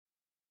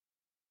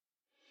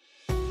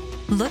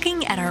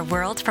Looking at our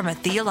world from a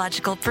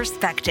theological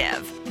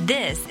perspective,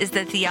 this is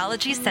the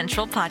Theology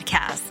Central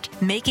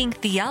Podcast, making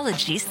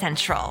theology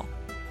central.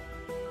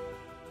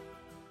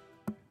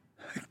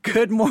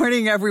 Good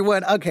morning,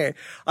 everyone. Okay,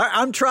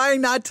 I'm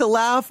trying not to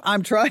laugh.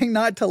 Okay,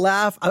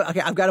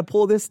 I've got to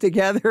pull this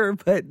together,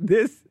 but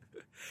this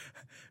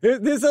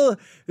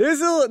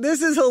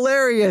is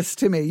hilarious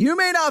to me. You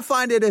may not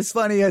find it as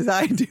funny as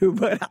I do,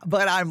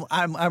 but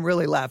I'm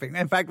really laughing.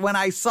 In fact, when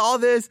I saw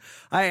this,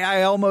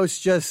 I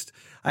almost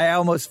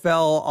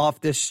fell off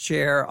this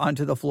chair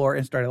onto the floor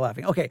and started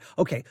laughing. Okay.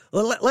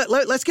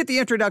 Let's get the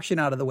introduction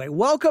out of the way.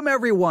 Welcome,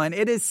 everyone.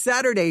 It is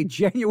Saturday,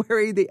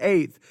 January the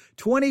 8th,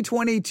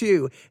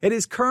 2022. It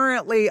is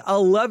currently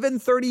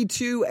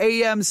 11:32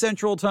 a.m.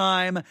 Central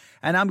Time,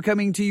 and I'm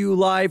coming to you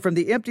live from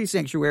the empty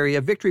sanctuary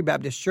of Victory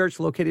Baptist Church,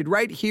 located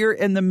right here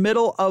in the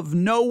middle of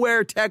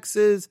nowhere,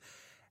 Texas.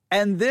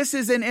 And this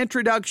is an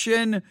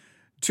introduction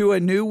to a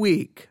new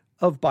week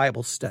of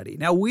Bible study.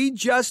 Now, we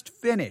just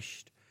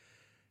finished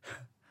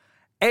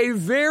a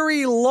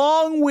very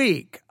long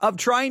week of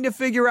trying to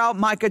figure out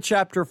Micah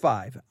chapter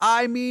 5.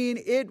 I mean,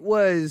 it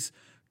was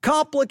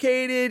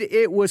complicated.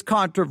 It was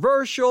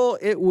controversial.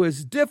 It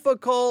was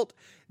difficult.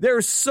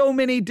 There's so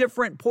many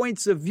different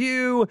points of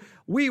view.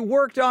 We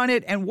worked on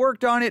it and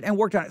worked on it and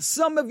worked on it.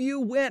 Some of you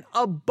went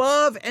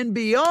above and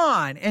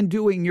beyond in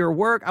doing your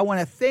work. I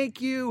want to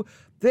thank you.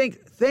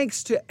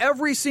 Thanks to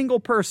every single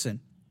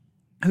person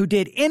who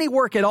did any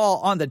work at all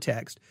on the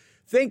text.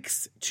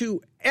 Thanks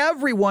to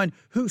everyone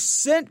who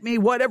sent me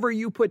whatever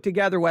you put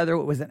together, whether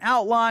it was an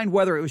outline,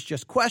 whether it was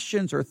just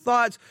questions or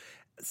thoughts.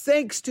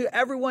 Thanks to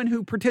everyone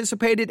who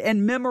participated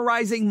in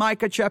memorizing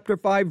Micah chapter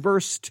 5,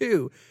 verse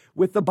 2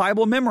 with the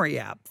Bible Memory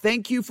app.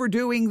 Thank you for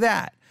doing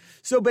that.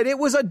 But it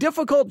was a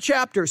difficult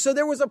chapter. So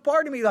there was a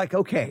part of me like,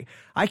 okay,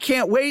 I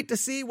can't wait to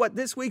see what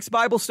this week's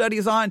Bible study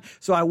is on.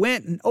 So I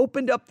went and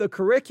opened up the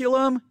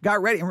curriculum,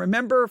 got ready. And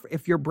remember,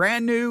 if you're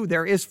brand new,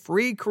 there is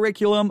free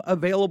curriculum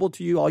available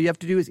to you. All you have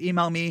to do is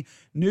email me,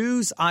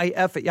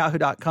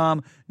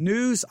 newsif@yahoo.com,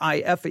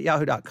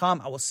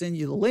 newsif@yahoo.com. I will send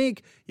you the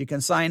link. You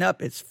can sign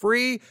up. It's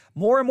free.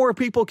 More and more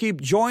people keep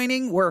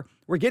joining. We're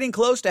getting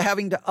close to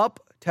having to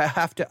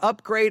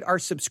upgrade our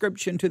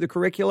subscription to the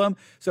curriculum.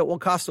 So it will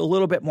cost a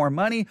little bit more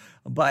money,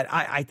 but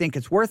I think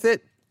it's worth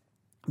it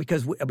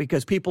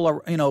because people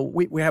are,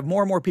 we have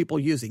more and more people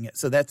using it.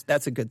 So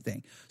that's a good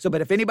thing.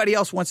 But if anybody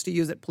else wants to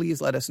use it, please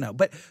let us know.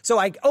 So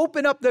I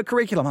open up the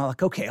curriculum. I'm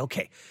like, okay. All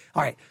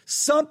right.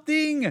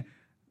 Something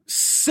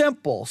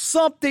simple,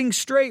 something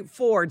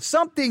straightforward,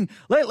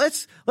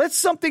 let's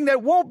something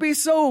that won't be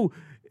so.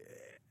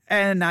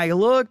 And I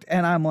looked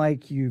and I'm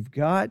like, you've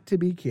got to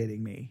be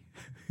kidding me.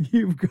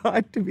 You've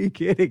got to be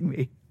kidding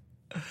me.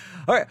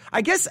 All right.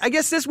 I guess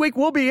this week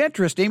will be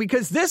interesting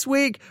because this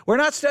week we're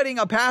not studying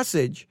a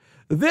passage.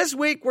 This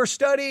week we're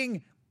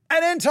studying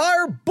an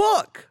entire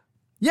book.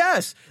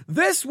 Yes,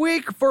 this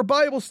week for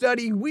Bible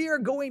study, we are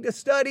going to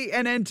study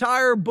an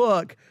entire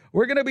book.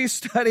 We're going to be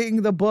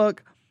studying the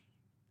book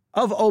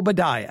of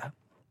Obadiah.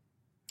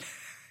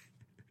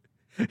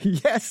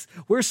 Yes,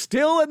 we're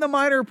still in the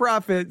minor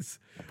prophets.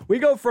 We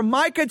go from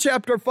Micah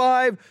chapter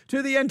 5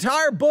 to the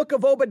entire book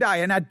of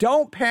Obadiah. Now,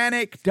 don't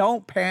panic.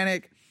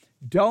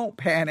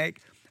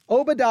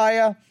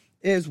 Obadiah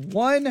is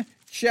one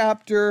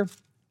chapter,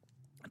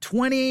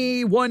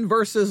 21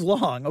 verses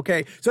long,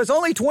 okay? So it's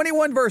only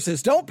 21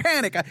 verses. Don't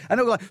panic. I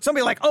know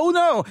somebody like, oh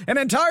no, an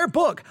entire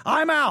book.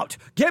 I'm out.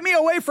 Get me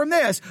away from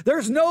this.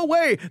 There's no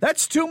way.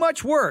 That's too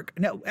much work.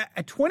 Now,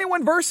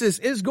 21 verses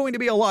is going to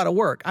be a lot of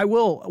work. I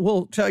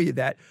will tell you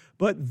that.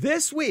 But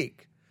this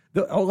week,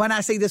 when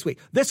I say this week,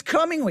 this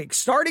coming week,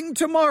 starting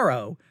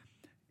tomorrow,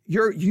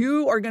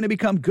 you are going to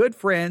become good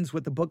friends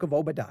with the book of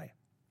Obadiah.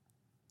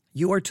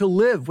 You are to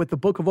live with the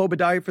book of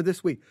Obadiah for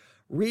this week.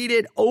 Read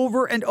it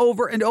over and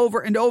over and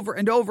over and over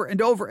and over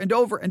and over and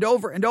over and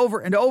over and over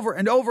and over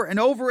and over and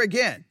over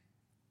again.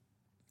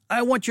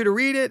 I want you to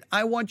read it.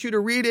 I want you to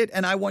read it.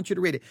 And I want you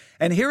to read it.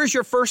 And here is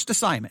your first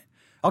assignment.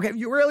 Okay,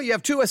 you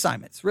have two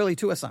assignments.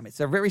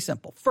 They're very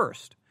simple.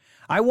 First,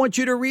 I want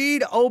you to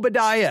read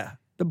Obadiah,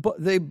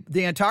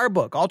 the entire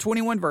book, all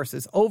 21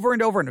 verses, over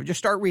and over and over. Just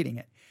start reading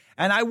it.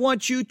 And I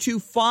want you to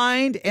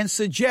find and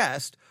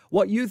suggest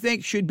what you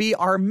think should be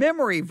our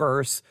memory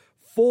verse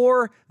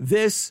for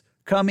this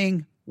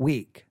coming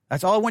week.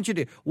 That's all I want you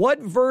to do. What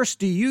verse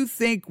do you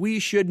think we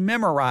should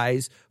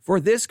memorize for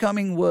this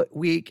coming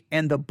week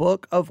in the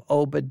book of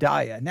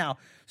Obadiah? Now,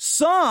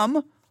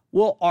 some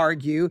will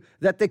argue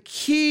that the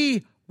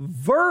key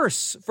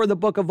verse for the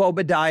book of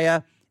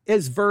Obadiah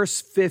is verse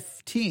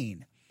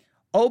 15.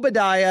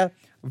 Obadiah,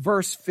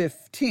 verse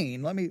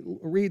 15. Let me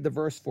read the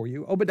verse for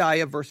you.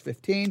 Obadiah, verse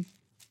 15.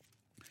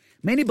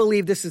 Many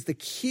believe this is the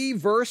key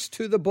verse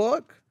to the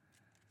book.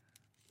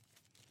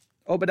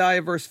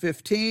 Obadiah, verse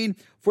 15.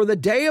 For the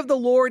day of the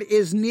Lord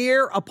is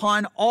near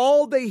upon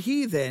all the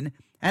heathen,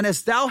 and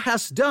as thou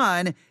hast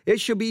done,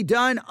 it shall be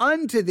done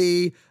unto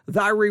thee.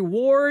 Thy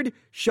reward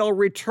shall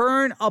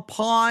return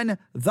upon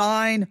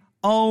thine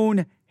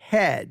own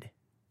head.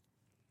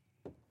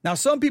 Now,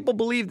 some people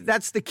believe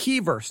that's the key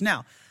verse.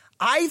 Now,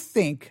 I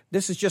think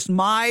this is just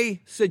my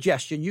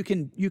suggestion. You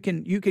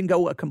can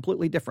go a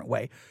completely different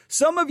way.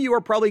 Some of you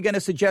are probably going to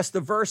suggest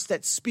the verse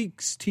that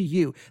speaks to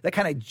you, that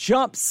kind of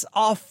jumps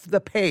off the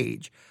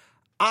page.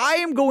 I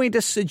am going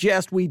to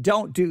suggest we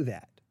don't do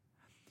that.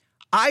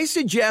 I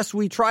suggest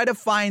we try to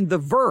find the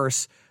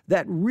verse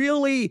that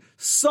really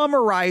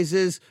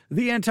summarizes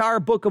the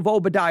entire book of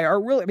Obadiah,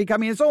 or really, I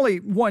mean, it's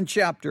only one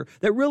chapter,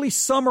 that really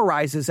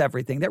summarizes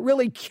everything, that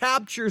really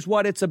captures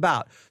what it's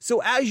about.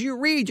 So as you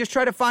read, just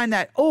try to find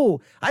that,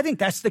 I think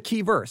that's the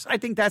key verse. I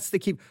think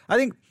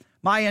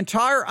my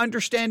entire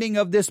understanding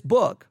of this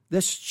book,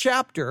 this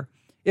chapter,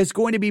 is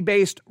going to be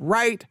based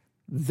right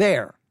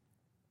there.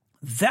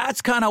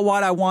 That's kind of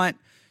what I want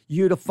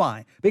you to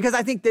find, because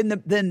I think then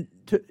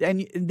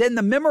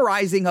the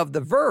memorizing of the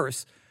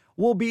verse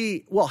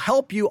will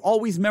help you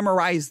always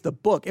memorize the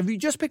book. If you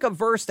just pick a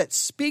verse that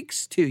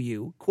speaks to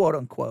you, quote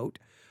unquote,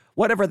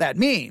 whatever that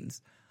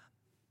means,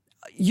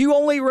 you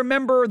only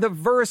remember the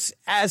verse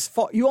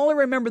you only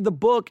remember the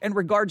book in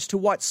regards to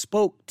what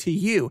spoke to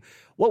you.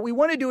 What we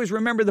want to do is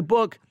remember the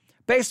book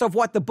based off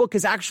what the book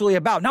is actually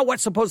about, not what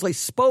supposedly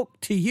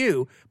spoke to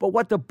you, but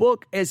what the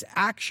book is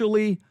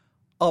actually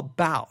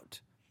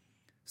about.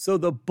 So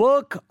the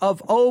book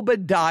of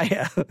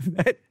Obadiah,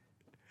 that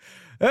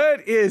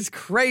is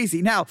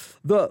crazy. Now,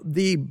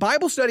 the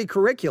Bible study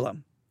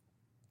curriculum,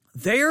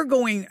 they are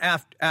going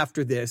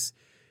after this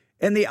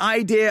and the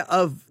idea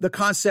of the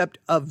concept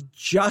of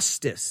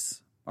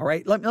justice. All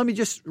right, let me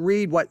just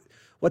read what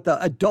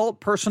the Adult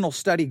Personal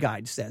Study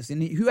Guide says.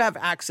 And you have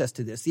access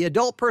to this. The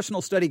Adult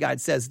Personal Study Guide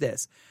says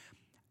this: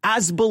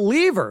 as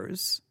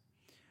believers,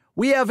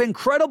 we have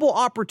incredible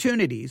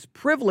opportunities,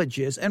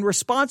 privileges, and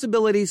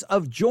responsibilities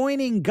of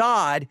joining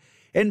God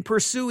in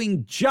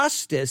pursuing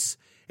justice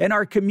in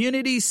our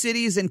communities,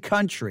 cities, and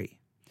country.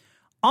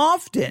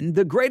 Often,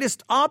 the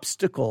greatest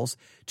obstacles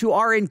to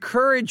our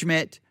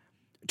engagement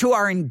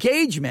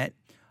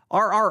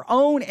are our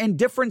own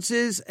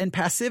indifferences and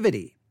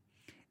passivity.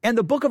 In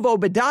the book of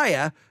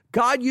Obadiah,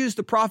 God used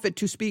the prophet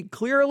to speak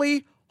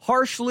clearly,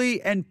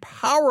 harshly, and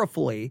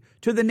powerfully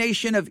to the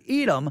nation of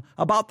Edom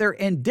about their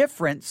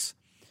indifference,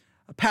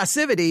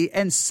 passivity,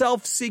 and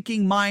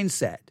self-seeking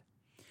mindset.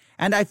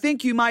 And I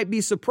think you might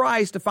be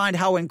surprised to find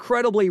how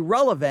incredibly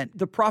relevant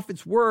the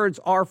prophet's words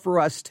are for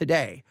us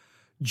today.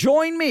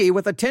 Join me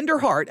with a tender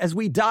heart as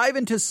we dive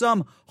into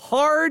some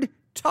hard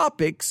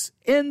topics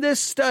in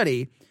this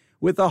study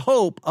with the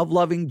hope of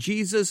loving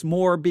Jesus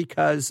more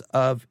because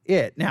of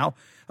it. Now,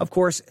 of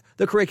course,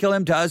 the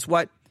curriculum does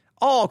what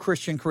all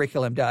Christian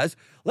curriculum does.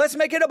 Let's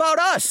make it about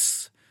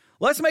us.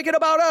 Let's make it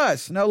about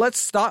us. No, let's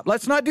stop.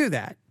 Let's not do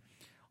that.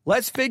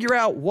 Let's figure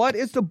out what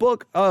is the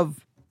book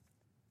of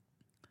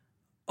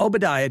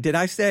Obadiah. Did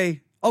I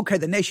say, okay,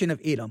 the nation of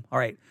Edom? All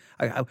right.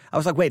 I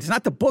was like, wait, it's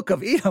not the book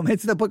of Edom.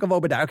 It's the book of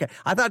Obadiah. Okay.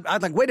 I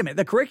was like, wait a minute.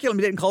 The curriculum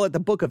didn't call it the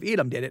book of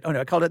Edom, did it? Oh, no,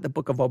 I called it the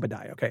book of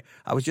Obadiah. Okay.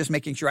 I was just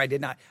making sure I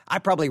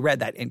probably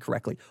read that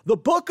incorrectly. The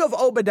book of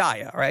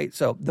Obadiah. All right.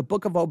 So the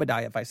book of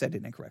Obadiah, if I said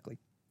it incorrectly.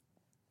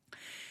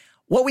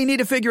 What we need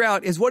to figure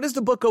out is, what is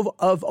the book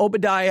of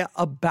Obadiah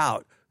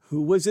about?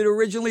 Who was it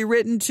originally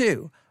written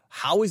to?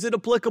 How is it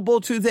applicable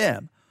to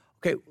them?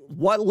 Okay,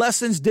 what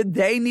lessons did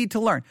they need to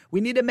learn? We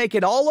need to make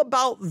it all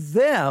about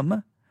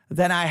them.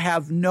 Then I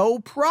have no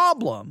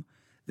problem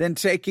then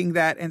taking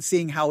that and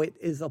seeing how it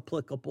is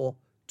applicable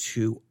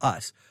to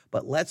us.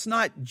 But let's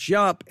not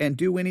jump and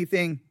do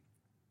anything.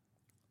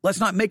 Let's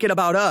not make it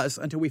about us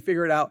until we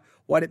figure it out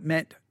what it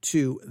meant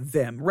to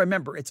them.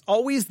 Remember, it's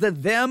always the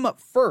them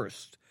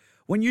first.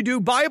 When you do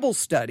Bible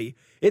study,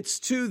 it's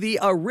to the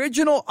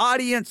original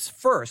audience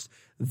first.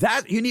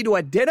 That you need to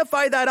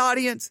identify that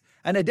audience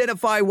and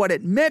identify what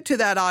it meant to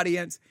that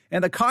audience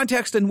and the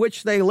context in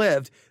which they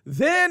lived.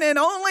 Then and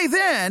only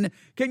then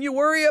can you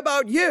worry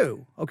about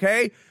you,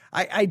 okay?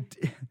 I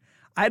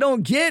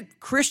don't get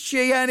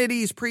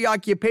Christianity's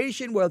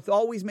preoccupation with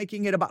always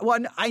making it about, well,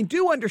 I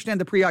do understand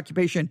the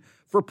preoccupation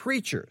for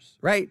preachers,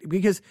 right?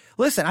 Because,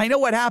 listen, I know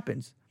what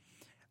happens.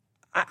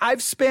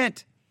 I've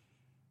spent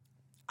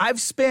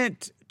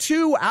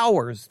 2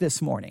 hours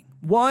this morning,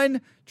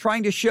 one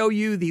trying to show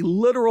you the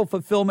literal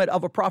fulfillment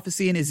of a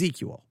prophecy in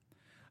Ezekiel.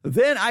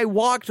 Then I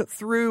walked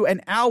through an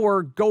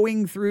hour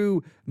going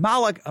through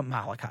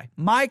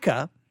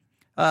Micah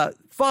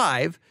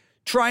 5,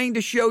 trying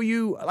to show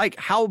you like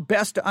how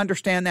best to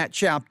understand that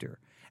chapter.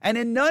 And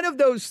in none of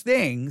those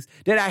things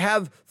did I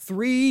have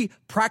 3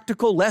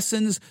 practical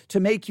lessons to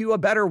make you a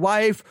better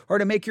wife, or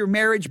to make your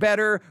marriage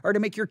better, or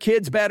to make your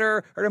kids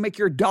better, or to make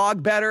your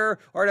dog better,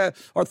 or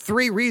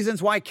 3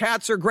 reasons why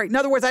cats are great. In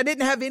other words, I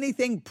didn't have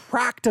anything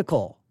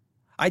practical.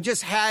 I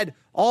just had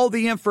all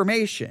the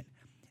information.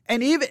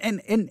 And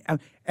even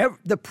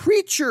the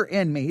preacher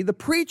in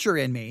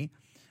me,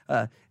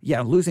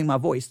 I'm losing my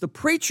voice. The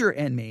preacher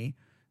in me,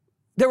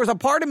 there was a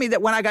part of me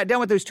that when I got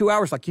done with those 2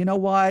 hours, like, you know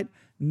what?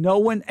 No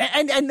one,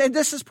 and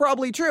this is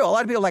probably true. A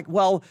lot of people are like,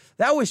 well,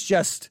 that was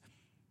just,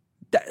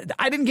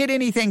 I didn't get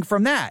anything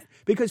from that,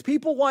 because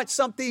people want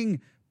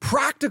something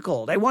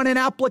practical. They want an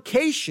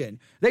application.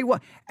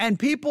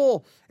 And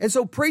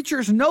so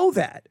preachers know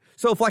that.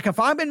 So if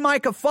I'm in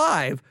Micah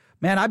 5,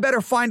 man, I better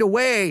find a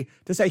way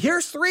to say,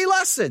 here's 3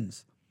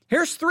 lessons.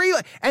 Here's 3,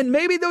 and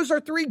maybe those are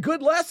 3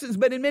 good lessons,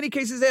 but in many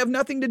cases they have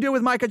nothing to do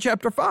with Micah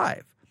chapter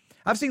 5.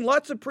 I've seen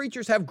lots of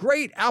preachers have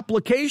great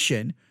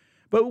application,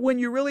 but when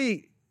you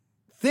really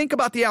think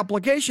about the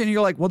application,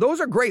 you're like, well,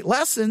 those are great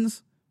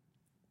lessons.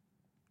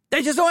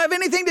 They just don't have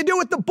anything to do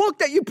with the book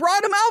that you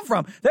brought them out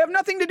from. They have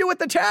nothing to do with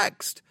the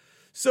text.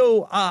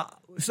 So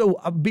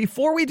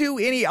before we do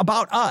any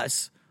about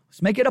us,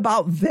 let's make it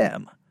about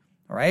them.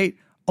 All right.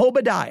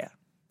 Obadiah.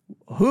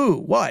 Who,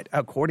 what,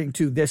 according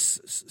to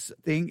this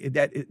thing,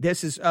 that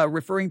this is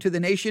referring to the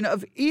nation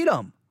of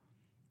Edom,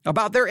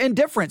 about their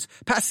indifference,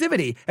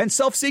 passivity, and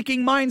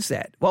self-seeking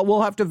mindset. Well,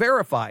 we'll have to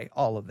verify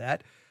all of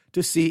that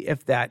to see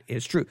if that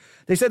is true.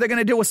 They said they're going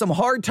to deal with some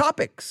hard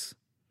topics.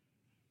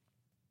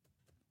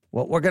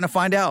 Well, we're going to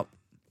find out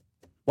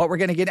what we're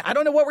going to get. I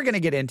don't know what we're going to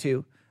get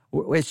into.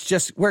 It's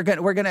just we're going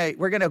to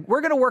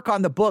work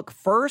on the book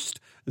first,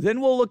 then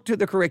we'll look to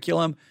the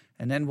curriculum,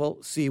 and then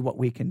we'll see what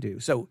we can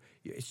do. So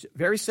it's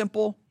very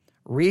simple.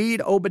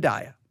 Read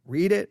Obadiah.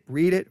 Read it.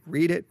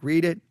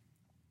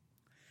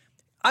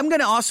 I'm going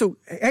to also,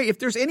 hey, if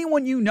there's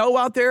anyone you know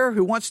out there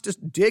who wants to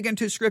dig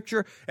into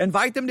Scripture,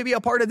 invite them to be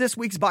a part of this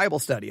week's Bible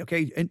study,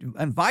 okay?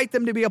 Invite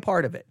them to be a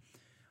part of it.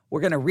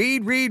 We're going to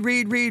read.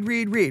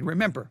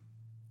 Remember,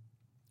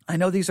 I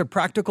know these are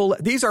practical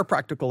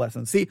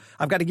lessons. See,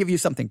 I've got to give you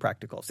something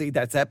practical. See,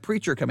 that's that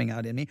preacher coming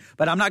out in me,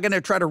 but I'm not going to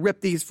try to rip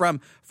these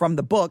from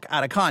the book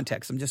out of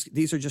context.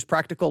 These are just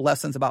practical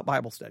lessons about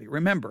Bible study.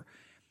 Remember,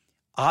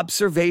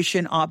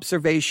 observation.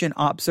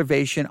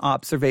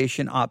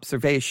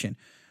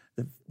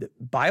 The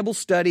Bible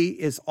study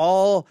is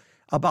all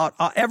about,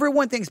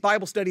 everyone thinks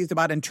Bible study is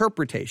about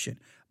interpretation.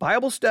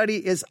 Bible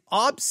study is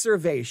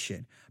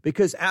observation,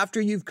 because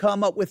after you've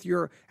done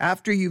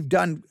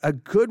a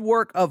good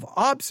work of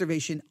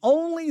observation,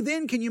 only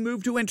then can you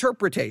move to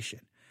interpretation.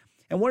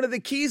 And one of the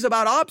keys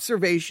about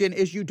observation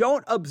is you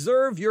don't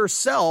observe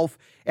yourself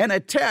in a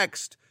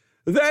text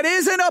that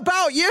isn't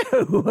about you,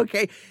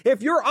 okay?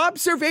 If your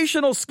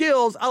observational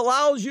skills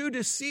allows you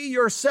to see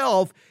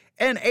yourself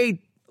in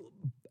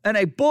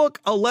a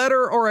book, a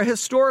letter, or a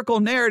historical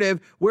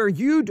narrative where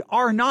you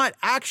are not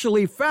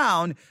actually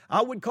found,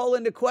 I would call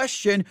into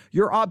question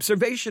your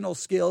observational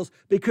skills,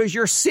 because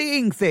you're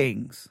seeing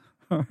things,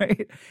 all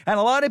right? And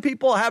a lot of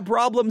people have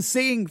problems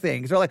seeing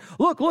things. They're like,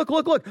 look,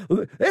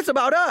 it's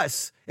about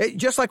us.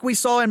 Just like we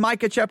saw in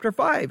Micah chapter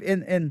 5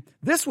 in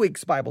this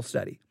week's Bible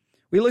study.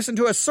 We listened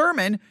to a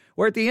sermon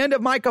where at the end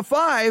of Micah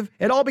 5,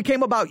 it all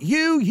became about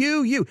you.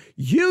 You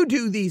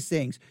do these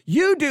things.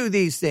 You do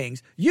these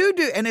things. You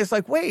do. And it's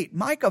like, wait,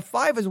 Micah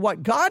 5 is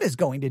what God is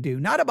going to do,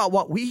 not about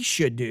what we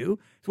should do.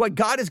 It's what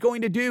God is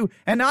going to do,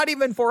 and not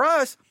even for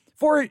us,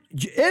 for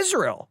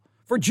Israel,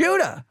 for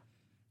Judah.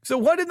 So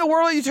what in the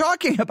world are you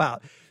talking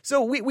about?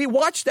 So we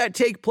watched that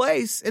take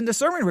place in the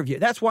sermon review.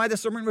 That's why the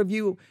sermon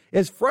review,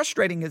 as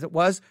frustrating as it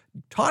was,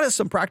 taught us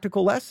some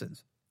practical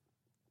lessons.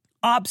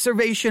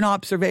 Observation.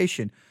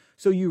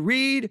 So you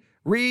read,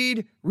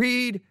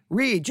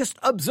 just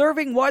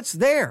observing what's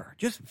there,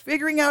 just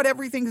figuring out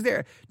everything's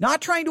there, not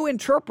trying to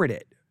interpret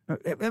it.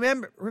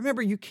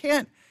 Remember, you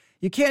can't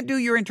do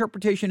your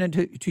interpretation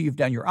until you've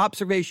done your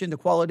observation. The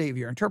quality of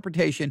your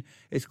interpretation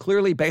is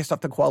clearly based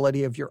off the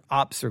quality of your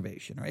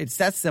observation, right? It's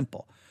that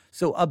simple.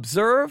 So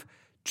observe,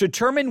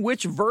 determine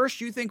which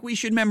verse you think we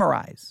should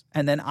memorize,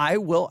 and then I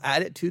will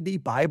add it to the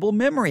Bible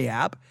memory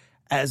app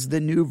as the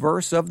new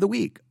verse of the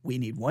week. We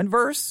need 1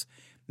 verse,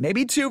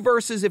 maybe 2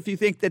 verses if you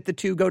think that the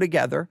 2 go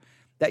together,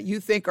 that you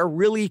think are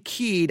really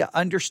key to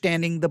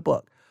understanding the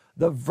book.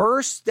 The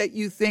verses that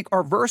you think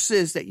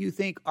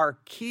are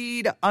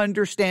key to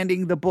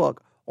understanding the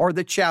book, or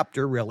the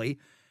chapter really,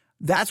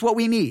 that's what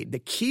we need, the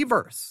key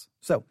verse.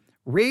 So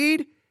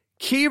read,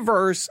 key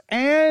verse,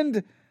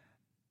 and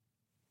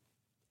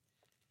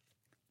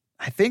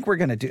I think I'm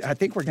going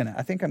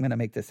to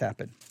make this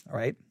happen. All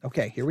right.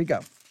 Okay, here we go.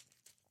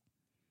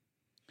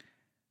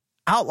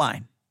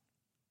 Outline.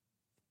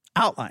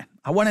 I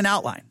want an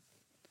outline.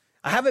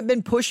 I haven't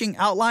been pushing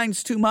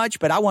outlines too much,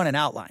 but I want an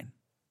outline.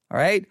 All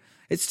right?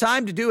 It's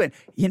time to do it.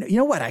 You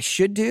know what I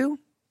should do?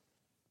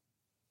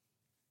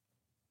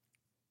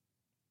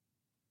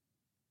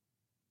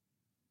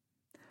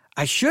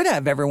 I should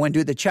have everyone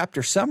do the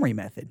chapter summary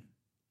method.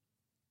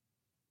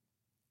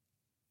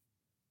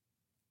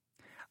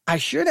 I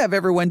should have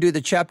everyone do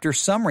the chapter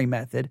summary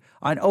method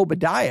on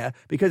Obadiah,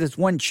 because it's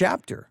 1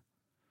 chapter.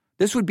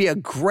 This would be a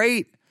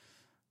great...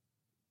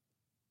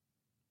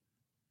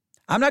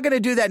 I'm not going to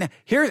do that now.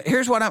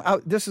 Here's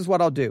what this is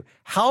what I'll do.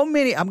 I'm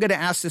going to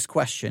ask this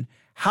question.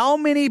 How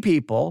many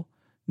people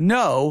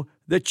know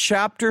the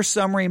chapter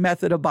summary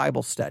method of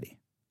Bible study?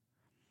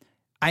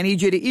 I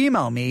need you to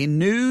email me,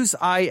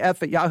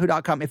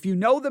 newsif@yahoo.com. If you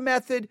know the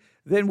method,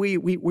 then we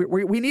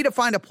need to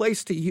find a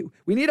place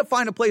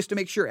to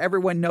make sure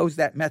everyone knows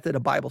that method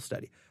of Bible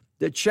study.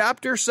 The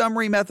chapter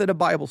summary method of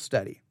Bible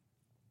study.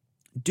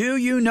 Do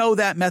you know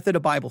that method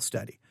of Bible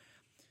study?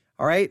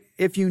 All right.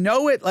 If you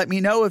know it, let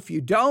me know. If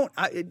you don't,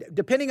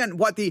 depending on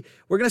we're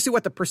going to see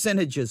what the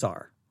percentages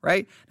are.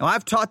 right? Now,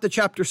 I've taught the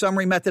chapter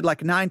summary method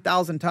like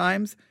 9,000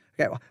 times.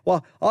 Okay,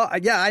 well,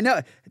 yeah, I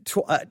know.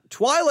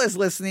 Twyla's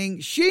listening.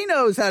 She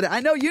knows how to, I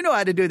know you know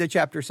how to do the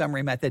chapter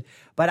summary method,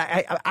 but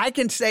I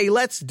can say,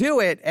 let's do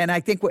it. And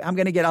I think I'm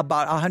going to get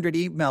about 100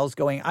 emails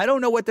going. I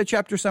don't know what the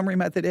chapter summary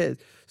method is.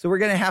 So we're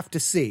going to have to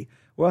see.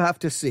 We'll have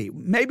to see.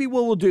 Maybe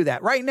we'll do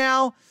that. Right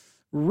now,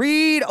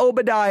 read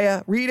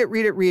Obadiah, read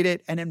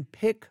it, and then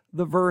pick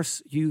the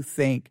verse you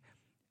think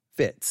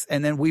fits.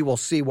 And then we will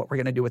see what we're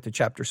going to do with the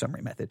chapter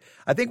summary method.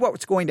 I think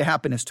what's going to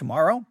happen is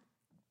tomorrow,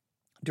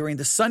 during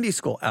the Sunday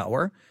school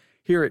hour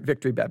here at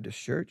Victory Baptist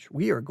Church,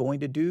 we are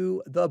going to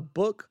do the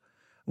book.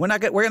 We're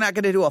not going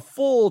to do a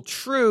full,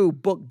 true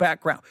book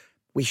background.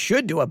 We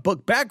should do a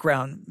book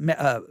background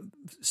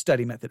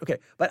study method. Okay,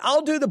 but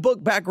I'll do the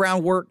book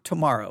background work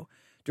tomorrow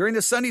during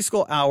the Sunday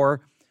school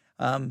hour,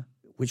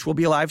 which will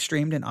be live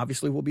streamed and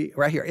obviously will be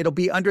right here. It'll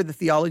be under the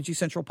Theology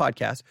Central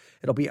podcast.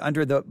 It'll be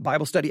under the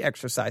Bible study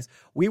exercise.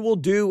 We will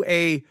do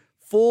a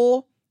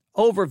full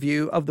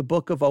overview of the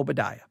book of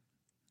Obadiah.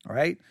 All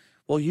right.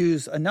 We'll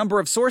use a number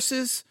of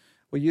sources.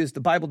 We'll use the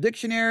Bible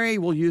dictionary.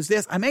 We'll use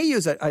this. I may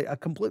use a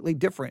completely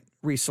different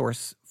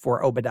resource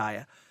for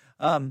Obadiah.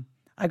 I've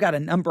got a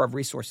number of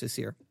resources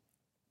here.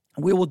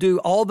 We will do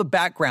all the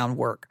background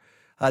work.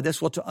 I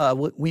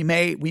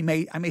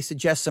may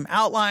suggest some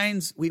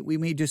outlines.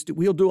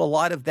 We'll do a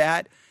lot of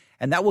that,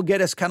 and that will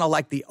get us kind of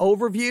like the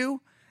overview,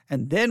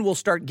 and then we'll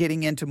start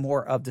getting into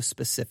more of the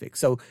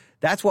specifics. So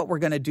that's what we're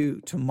going to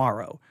do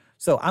tomorrow.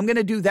 So I'm going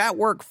to do that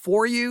work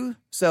for you.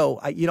 So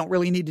you don't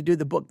really need to do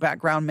the book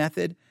background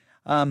method.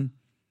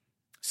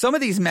 Some of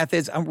these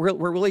methods,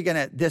 we're really going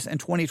to, this in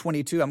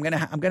 2022, I'm going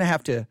to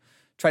have to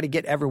try to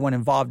get everyone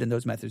involved in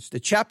those methods. The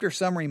chapter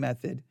summary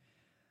method.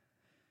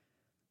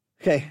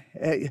 Okay.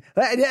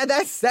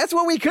 That's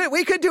what we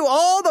could do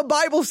all the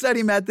Bible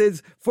study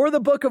methods for the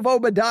book of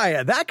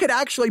Obadiah. That could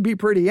actually be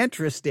pretty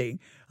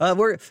interesting.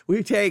 Because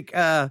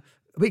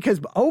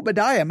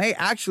Obadiah may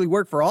actually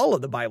work for all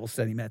of the Bible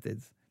study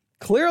methods.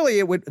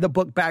 Clearly, the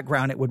book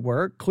background, it would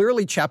work.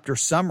 Clearly, chapter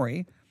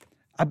summary.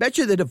 I bet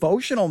you the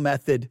devotional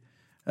method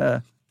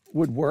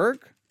would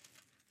work.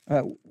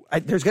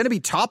 There's going to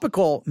be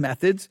topical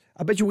methods.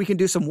 I bet you we can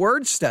do some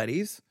word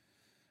studies.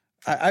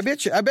 I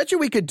bet you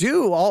we could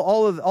do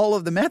all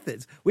of the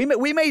methods. We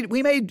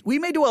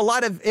may do a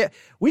lot of it.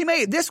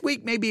 This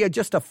week may be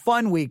just a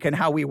fun week in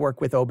how we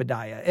work with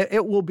Obadiah.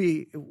 It will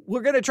be.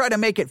 We're going to try to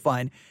make it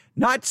fun,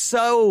 not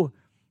so.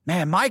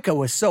 Man, Micah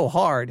was so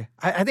hard.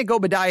 I think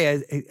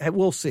Obadiah,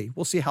 we'll see.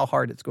 We'll see how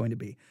hard it's going to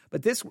be.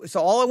 But so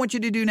all I want you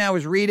to do now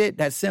is read it.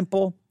 That's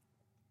simple.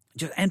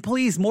 And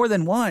please, more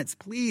than once,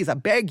 please, I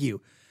beg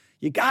you,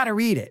 you got to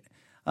read it.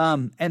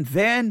 And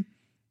then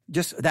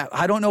just that,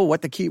 I don't know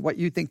what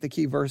you think the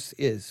key verse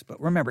is, but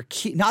remember,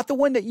 not the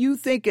one that you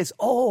think is,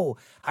 oh,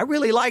 I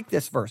really like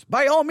this verse.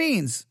 By all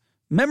means,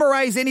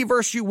 memorize any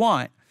verse you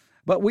want,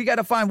 but we got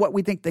to find what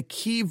we think the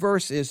key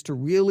verse is to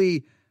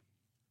really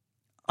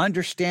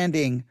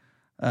understanding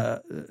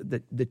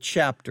the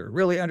chapter,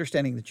 really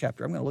understanding the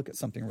chapter. I'm going to look at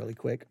something really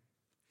quick.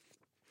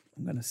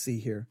 I'm going to see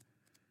here.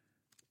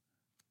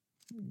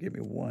 Give me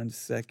 1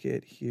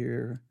 second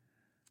here.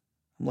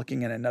 I'm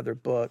looking at another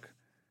book.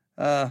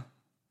 Let's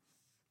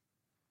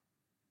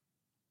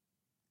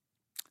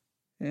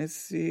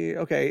see.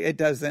 Okay, it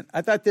doesn't.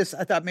 I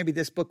thought maybe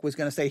this book was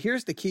going to say,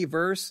 here's the key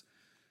verse.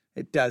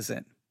 It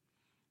doesn't.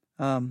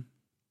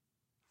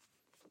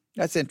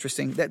 That's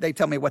interesting. They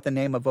tell me what the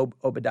name of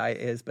Obadiah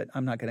is, but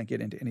I'm not going to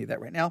get into any of that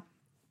right now.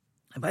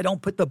 If I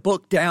don't put the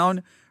book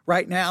down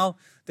right now,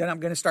 then I'm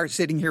going to start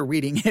sitting here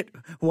reading it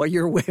while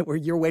you're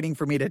waiting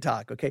for me to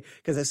talk, okay?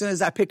 Because as soon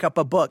as I pick up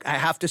a book, I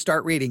have to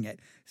start reading it.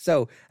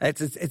 So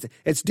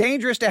it's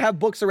dangerous to have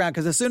books around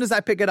because as soon as I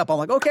pick it up, I'm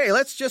like, okay,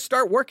 let's just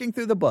start working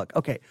through the book.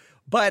 Okay,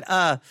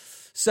 but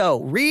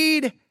so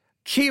read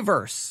key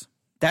verse.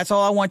 That's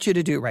all I want you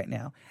to do right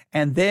now.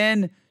 And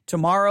then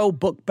tomorrow,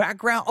 book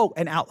background. Oh,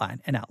 an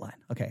outline.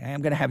 Okay, I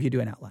am going to have you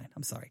do an outline.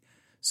 I'm sorry.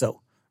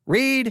 So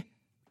read,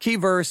 key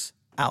verse,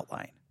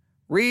 outline.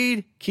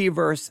 Read, key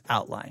verse,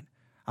 outline.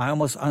 I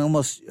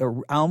almost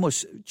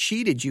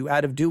cheated you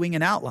out of doing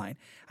an outline.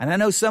 And I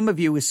know some of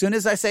you, as soon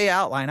as I say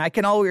outline, I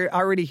can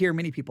already hear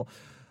many people,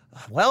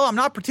 well, I'm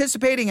not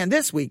participating in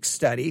this week's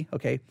study,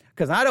 okay,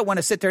 because I don't want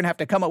to sit there and have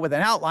to come up with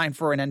an outline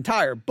for an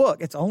entire book.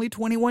 It's only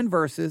 21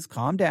 verses.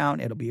 Calm down.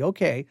 It'll be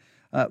okay.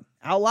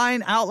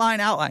 Outline.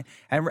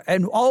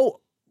 And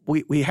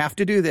we have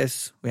to do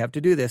this. We have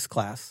to do this,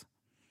 class.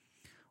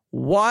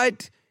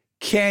 What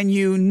can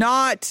you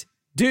not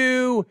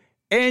do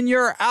in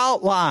your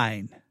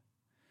outline?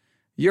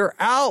 Your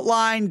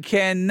outline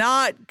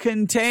cannot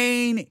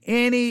contain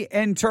any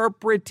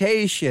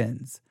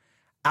interpretations.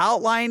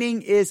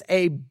 Outlining is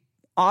a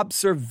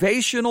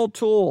observational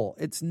tool.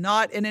 It's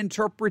not an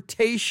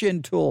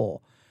interpretation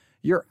tool.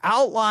 Your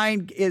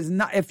outline is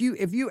not, if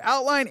you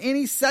outline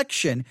any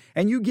section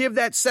and you give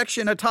that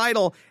section a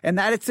title and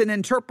that it's an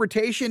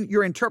interpretation,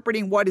 you're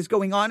interpreting what is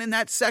going on in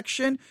that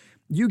section,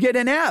 you get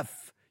an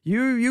F.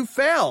 You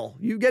fail.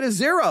 You get a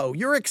 0.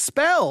 You're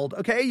expelled.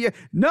 Okay.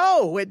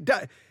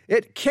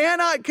 It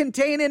cannot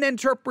contain an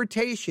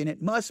interpretation.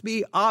 It must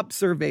be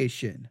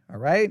observation, all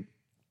right?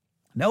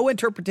 No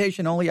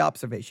interpretation, only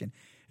observation.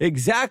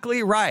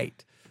 Exactly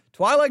right.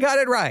 Twyla got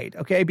it right,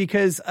 okay?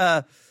 Because,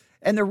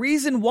 and the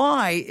reason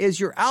why is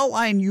your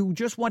outline, you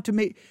just want to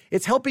make,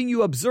 it's helping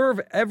you observe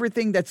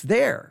everything that's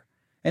there.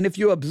 And if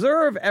you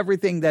observe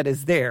everything that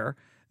is there,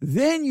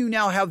 then you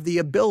now have the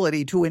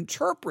ability to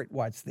interpret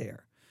what's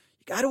there.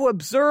 You got to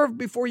observe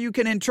before you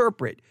can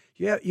interpret.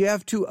 You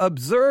have to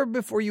observe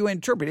before you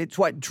interpret. It's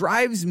what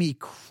drives me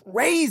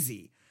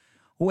crazy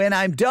when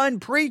I'm done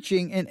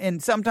preaching,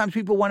 and sometimes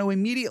people want to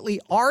immediately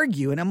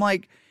argue. And I'm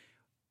like,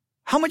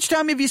 how much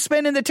time have you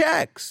spent in the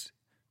text?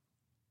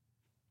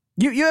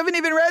 You haven't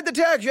even read the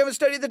text. You haven't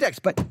studied the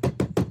text, but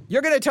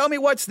you're going to tell me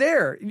what's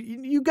there.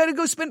 You got to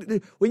go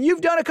spend, when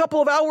you've done a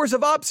couple of hours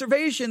of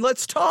observation,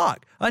 let's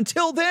talk.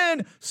 Until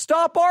then,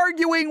 stop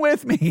arguing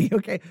with me.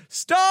 Okay.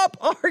 Stop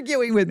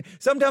arguing with me.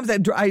 Sometimes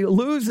I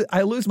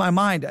lose my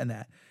mind on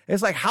that.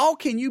 It's like, how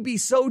can you be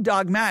so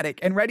dogmatic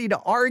and ready to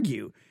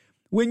argue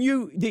when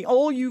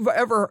all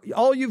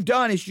you've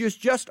done is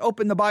just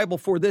open the Bible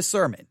for this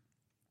sermon?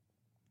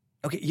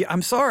 Okay. Yeah,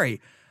 I'm sorry.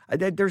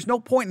 There's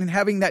no point in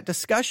having that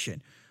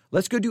discussion.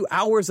 Let's go do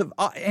hours of,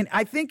 and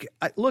I think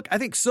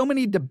so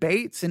many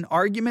debates and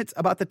arguments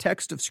about the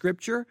text of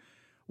Scripture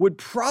would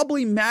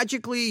probably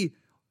magically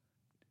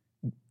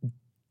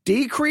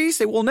decrease.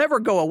 It will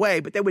never go away,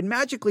 but they would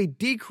magically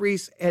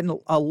decrease in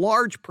a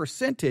large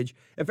percentage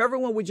if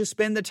everyone would just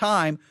spend the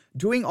time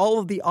doing all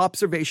of the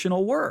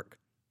observational work.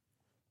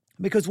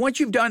 Because once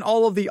you've done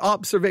all of the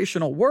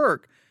observational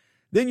work,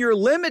 then you're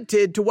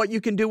limited to what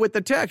you can do with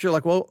the text. You're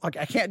like, well,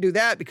 I can't do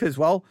that because,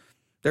 well,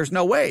 there's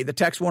no way. The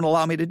text won't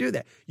allow me to do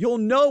that. You'll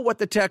know what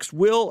the text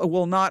will or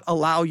will not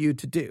allow you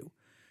to do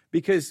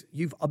because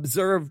you've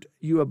observed,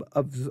 and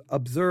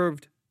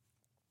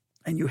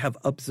you have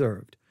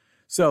observed.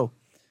 So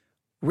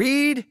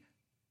read,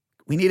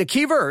 we need a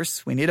key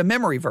verse, we need a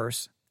memory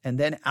verse, and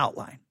then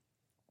outline.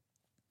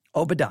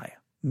 Obadiah.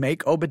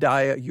 Make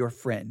Obadiah your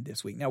friend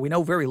this week. Now, we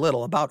know very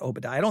little about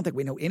Obadiah. I don't think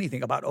we know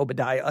anything about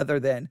Obadiah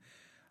other than,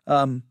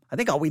 I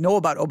think all we know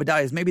about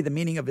Obadiah is maybe the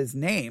meaning of his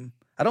name.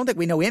 I don't think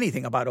we know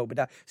anything about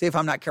Obadiah. See, if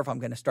I'm not careful, I'm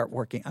going to start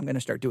working. I'm going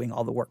to start doing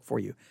all the work for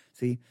you.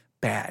 See,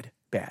 bad.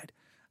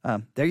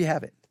 There you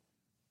have it.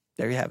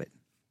 There you have it.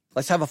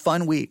 Let's have a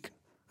fun week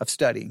of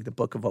studying the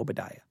book of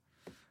Obadiah.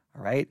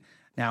 All right.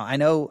 Now, I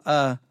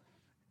know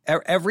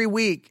every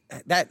week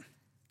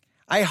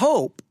I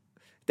hope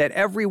that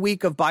every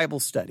week of Bible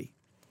study,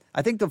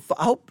 I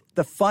hope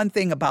the fun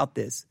thing about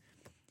this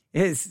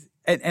is,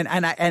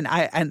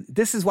 and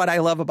this is what I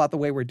love about the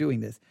way we're doing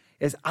this,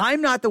 is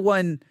I'm not the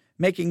one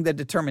making the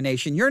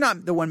determination. You're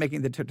not the one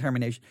making the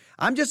determination.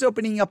 I'm just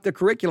opening up the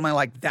curriculum. I'm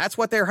like, that's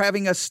what they're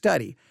having us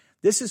study.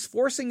 This is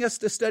forcing us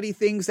to study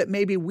things that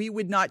maybe we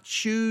would not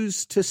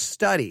choose to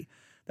study.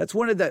 That's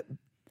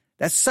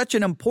such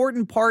an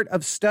important part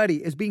of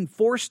study, is being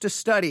forced to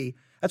study.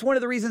 That's one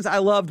of the reasons I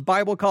loved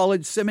Bible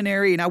college,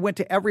 seminary, and I went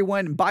to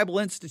everyone, Bible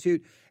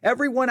Institute,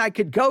 everyone I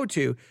could go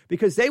to,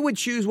 because they would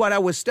choose what I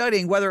was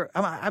studying, whether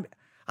I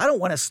don't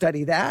want to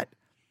study that.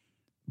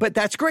 But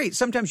that's great.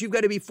 Sometimes you've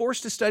got to be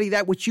forced to study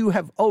that which you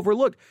have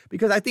overlooked,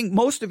 because I think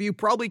most of you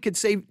probably could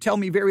tell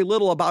me very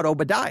little about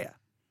Obadiah,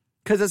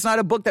 because it's not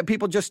a book that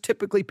people just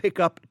typically pick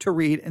up to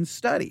read and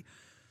study.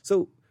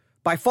 So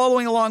by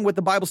following along with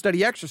the Bible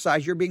study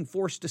exercise, you're being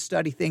forced to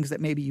study things that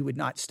maybe you would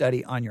not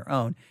study on your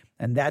own.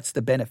 And that's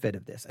the benefit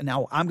of this. And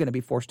now I'm going to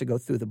be forced to go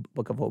through the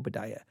book of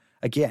Obadiah.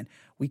 Again,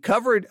 we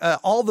covered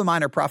all the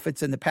minor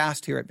prophets in the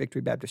past here at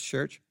Victory Baptist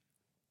Church.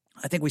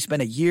 I think we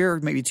spent a year,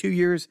 maybe 2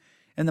 years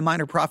in the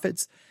minor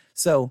prophets.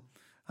 So,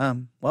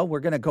 we're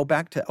going to go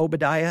back to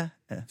Obadiah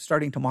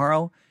starting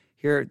tomorrow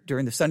here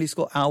during the Sunday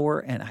school hour,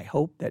 and I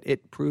hope that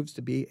it proves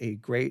to be a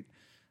great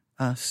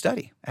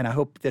study. And I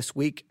hope this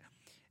week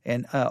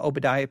and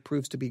Obadiah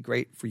proves to be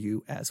great for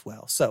you as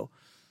well. So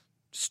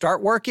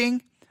start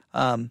working.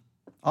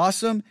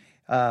 Awesome.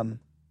 And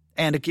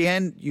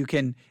again, you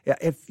can,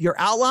 if your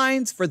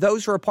outlines, for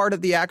those who are part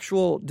of the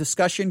actual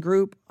discussion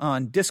group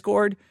on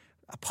Discord,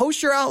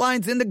 post your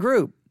outlines in the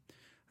group.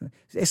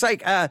 It's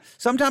like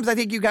sometimes I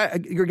think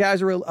your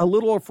guys are a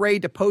little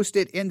afraid to post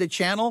it in the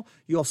channel.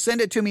 You'll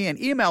send it to me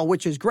in email,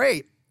 which is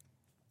great.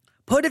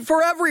 Put it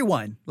for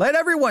everyone. Let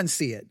everyone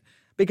see it,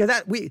 because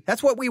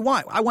that's what we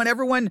want. I want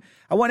everyone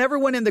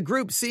in the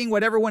group seeing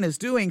what everyone is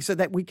doing so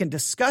that we can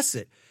discuss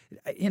it.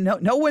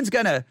 No one's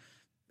gonna.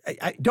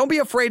 Don't be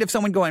afraid of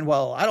someone going,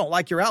 well, I don't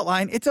like your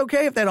outline. It's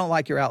okay if they don't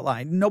like your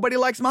outline. Nobody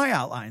likes my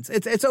outlines.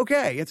 It's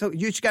okay.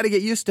 You just got to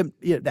get used to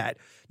that.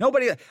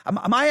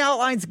 My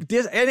outlines,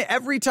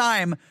 every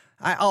time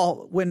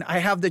when I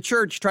have the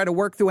church try to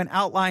work through an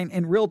outline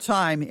in real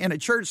time in a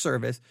church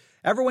service,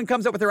 everyone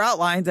comes up with their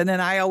outlines, and then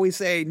I always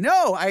say,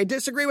 no, I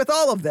disagree with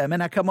all of them,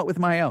 and I come up with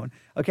my own.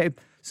 Okay,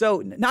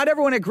 so not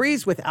everyone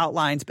agrees with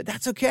outlines, but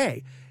that's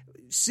okay.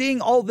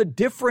 Seeing all the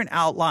different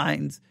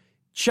outlines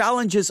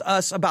challenges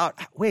us about,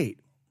 wait,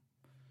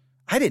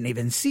 I didn't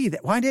even see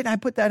that. Why didn't I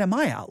put that in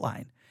my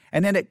outline?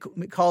 And then it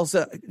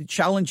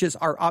challenges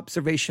our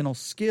observational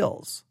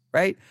skills,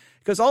 right?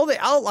 because all the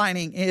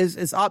outlining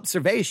is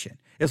observation.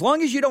 As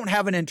long as you don't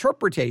have an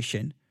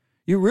interpretation,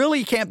 you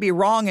really can't be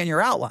wrong in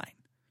your outline.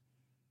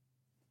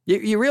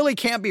 You really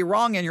can't be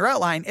wrong in your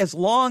outline as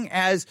long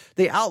as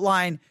the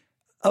outline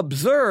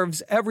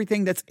observes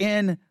everything that's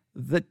in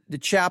the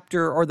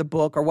chapter or the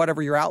book or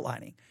whatever you're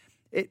outlining.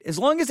 As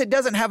long as it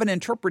doesn't have an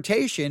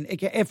interpretation,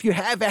 if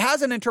it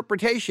has an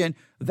interpretation,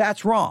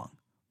 that's wrong.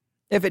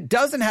 If it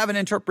doesn't have an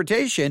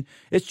interpretation,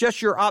 it's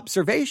just your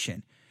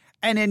observation.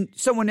 And then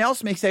someone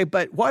else may say,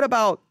 but what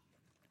about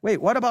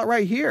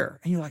right here?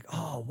 And you're like,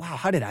 oh, wow,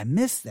 how did I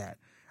miss that?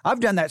 I've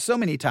done that so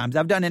many times.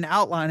 I've done an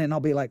outline and I'll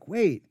be like,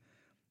 wait,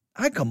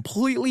 I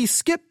completely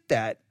skipped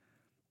that.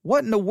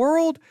 What in the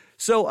world?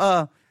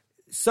 So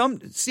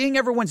seeing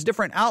everyone's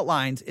different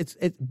outlines,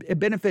 it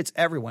benefits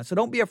everyone. So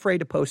don't be afraid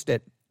to post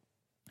it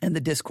in the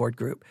Discord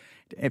group.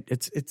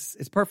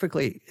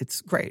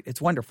 It's great.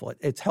 It's wonderful.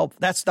 It's helpful.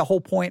 That's the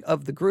whole point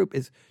of the group,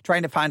 is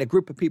trying to find a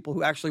group of people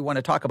who actually want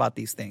to talk about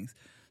these things.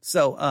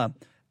 So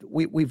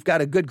we've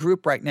got a good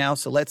group right now.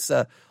 So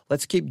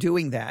let's keep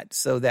doing that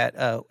so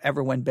that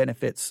everyone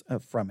benefits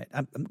from it.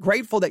 I'm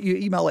grateful that you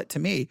email it to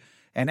me,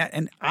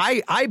 and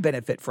I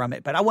benefit from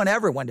it, but I want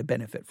everyone to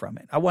benefit from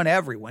it. I want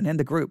everyone in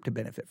the group to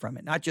benefit from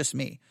it, not just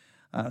me.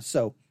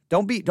 So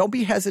don't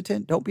be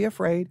hesitant. Don't be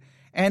afraid.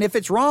 And if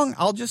it's wrong,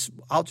 I'll just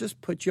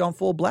put you on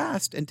full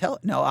blast and tell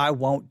it. No, I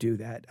won't do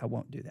that. I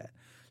won't do that.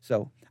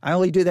 So I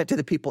only do that to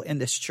the people in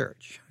this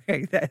church.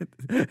 Okay?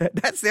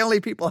 That's the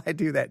only people I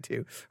do that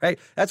to, right?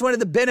 That's one of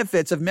the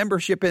benefits of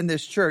membership in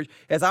this church,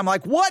 is I'm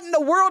like, what in the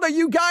world are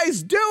you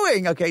guys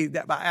doing? Okay,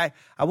 I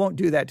won't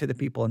do that to the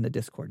people in the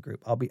Discord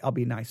group. I'll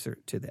be nicer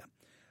to them.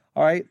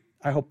 All right?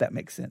 I hope that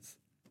makes sense.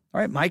 All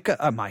right,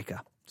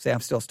 Micah. Say I'm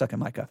still stuck in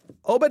Micah.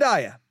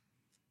 Obadiah.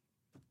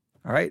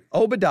 All right,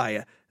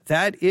 Obadiah.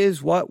 That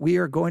is what we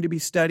are going to be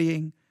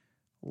studying.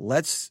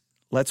 Let's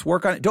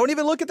work on it. Don't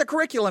even look at the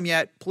curriculum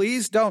yet.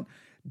 Please don't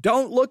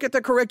look at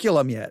the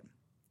curriculum yet.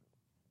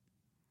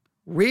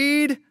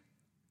 Read,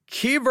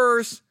 key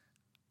verse,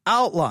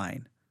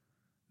 outline.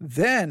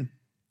 Then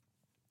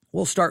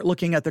we'll start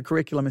looking at the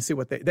curriculum and see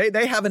what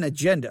they have an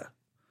agenda.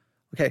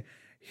 Okay,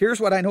 here's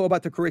what I know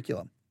about the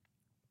curriculum.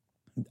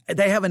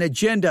 They have an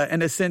agenda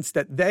in a sense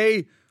that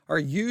they are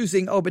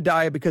using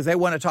Obadiah because they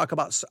want to talk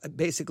about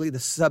basically the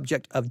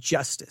subject of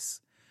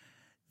justice.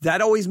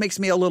 That always makes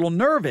me a little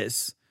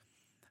nervous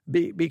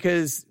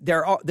because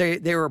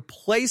they're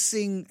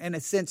placing, in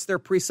a sense, their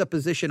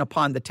presupposition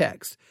upon the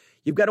text.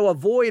 You've got to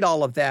avoid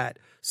all of that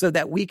so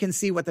that we can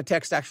see what the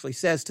text actually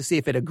says, to see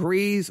if it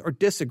agrees or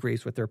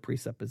disagrees with their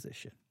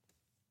presupposition.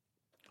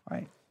 All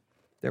right,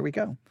 there we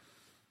go.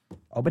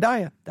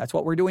 Obadiah, that's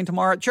what we're doing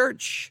tomorrow at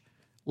church.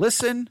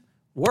 Listen,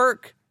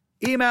 work,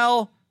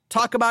 email,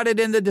 talk about it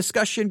in the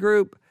discussion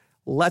group.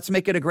 Let's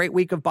make it a great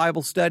week of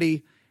Bible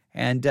study.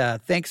 And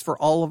thanks for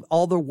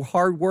all the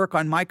hard work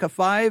on Micah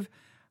 5.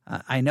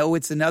 I know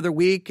it's another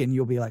week, and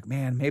you'll be like,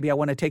 man, maybe I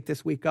want to take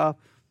this week off.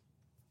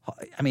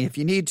 I mean, if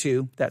you need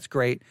to, that's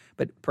great.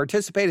 But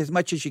participate as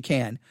much as you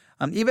can.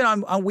 Even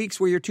on weeks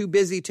where you're too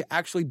busy to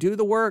actually do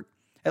the work,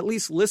 at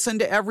least listen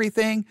to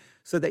everything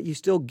so that you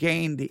still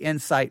gain the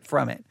insight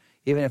from it,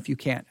 even if you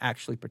can't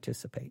actually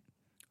participate.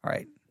 All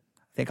right.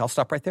 I think I'll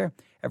stop right there.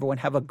 Everyone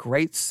have a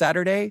great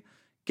Saturday.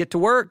 Get to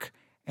work.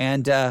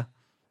 And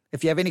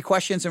if you have any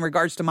questions in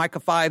regards to Micah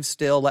 5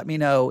 still, let me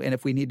know. And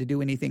if we need to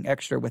do anything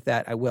extra with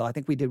that, I will. I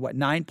think we did,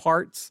 9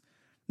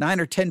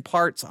 or 10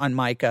 parts on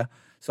Micah.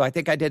 So I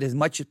think I did as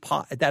much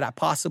that I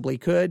possibly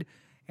could.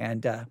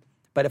 And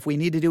but if we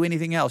need to do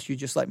anything else, you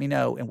just let me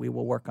know and we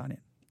will work on it.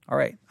 All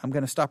right. I'm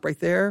going to stop right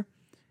there.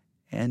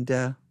 And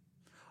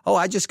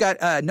I just got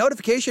a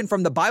notification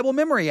from the Bible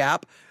Memory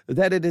app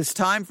that it is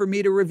time for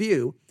me to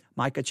review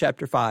Micah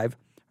chapter 5,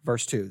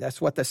 verse 2. That's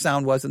what the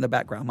sound was in the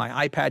background.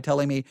 My iPad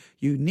telling me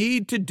you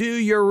need to do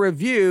your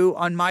review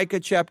on Micah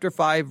chapter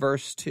 5,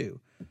 verse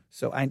 2.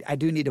 So I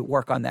do need to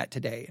work on that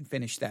today and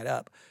finish that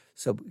up.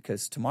 So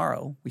because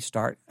tomorrow we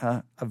start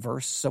a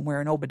verse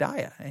somewhere in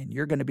Obadiah, and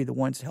you're going to be the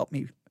ones to help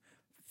me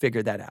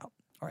figure that out.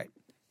 All right.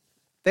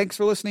 Thanks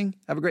for listening.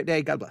 Have a great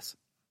day. God bless.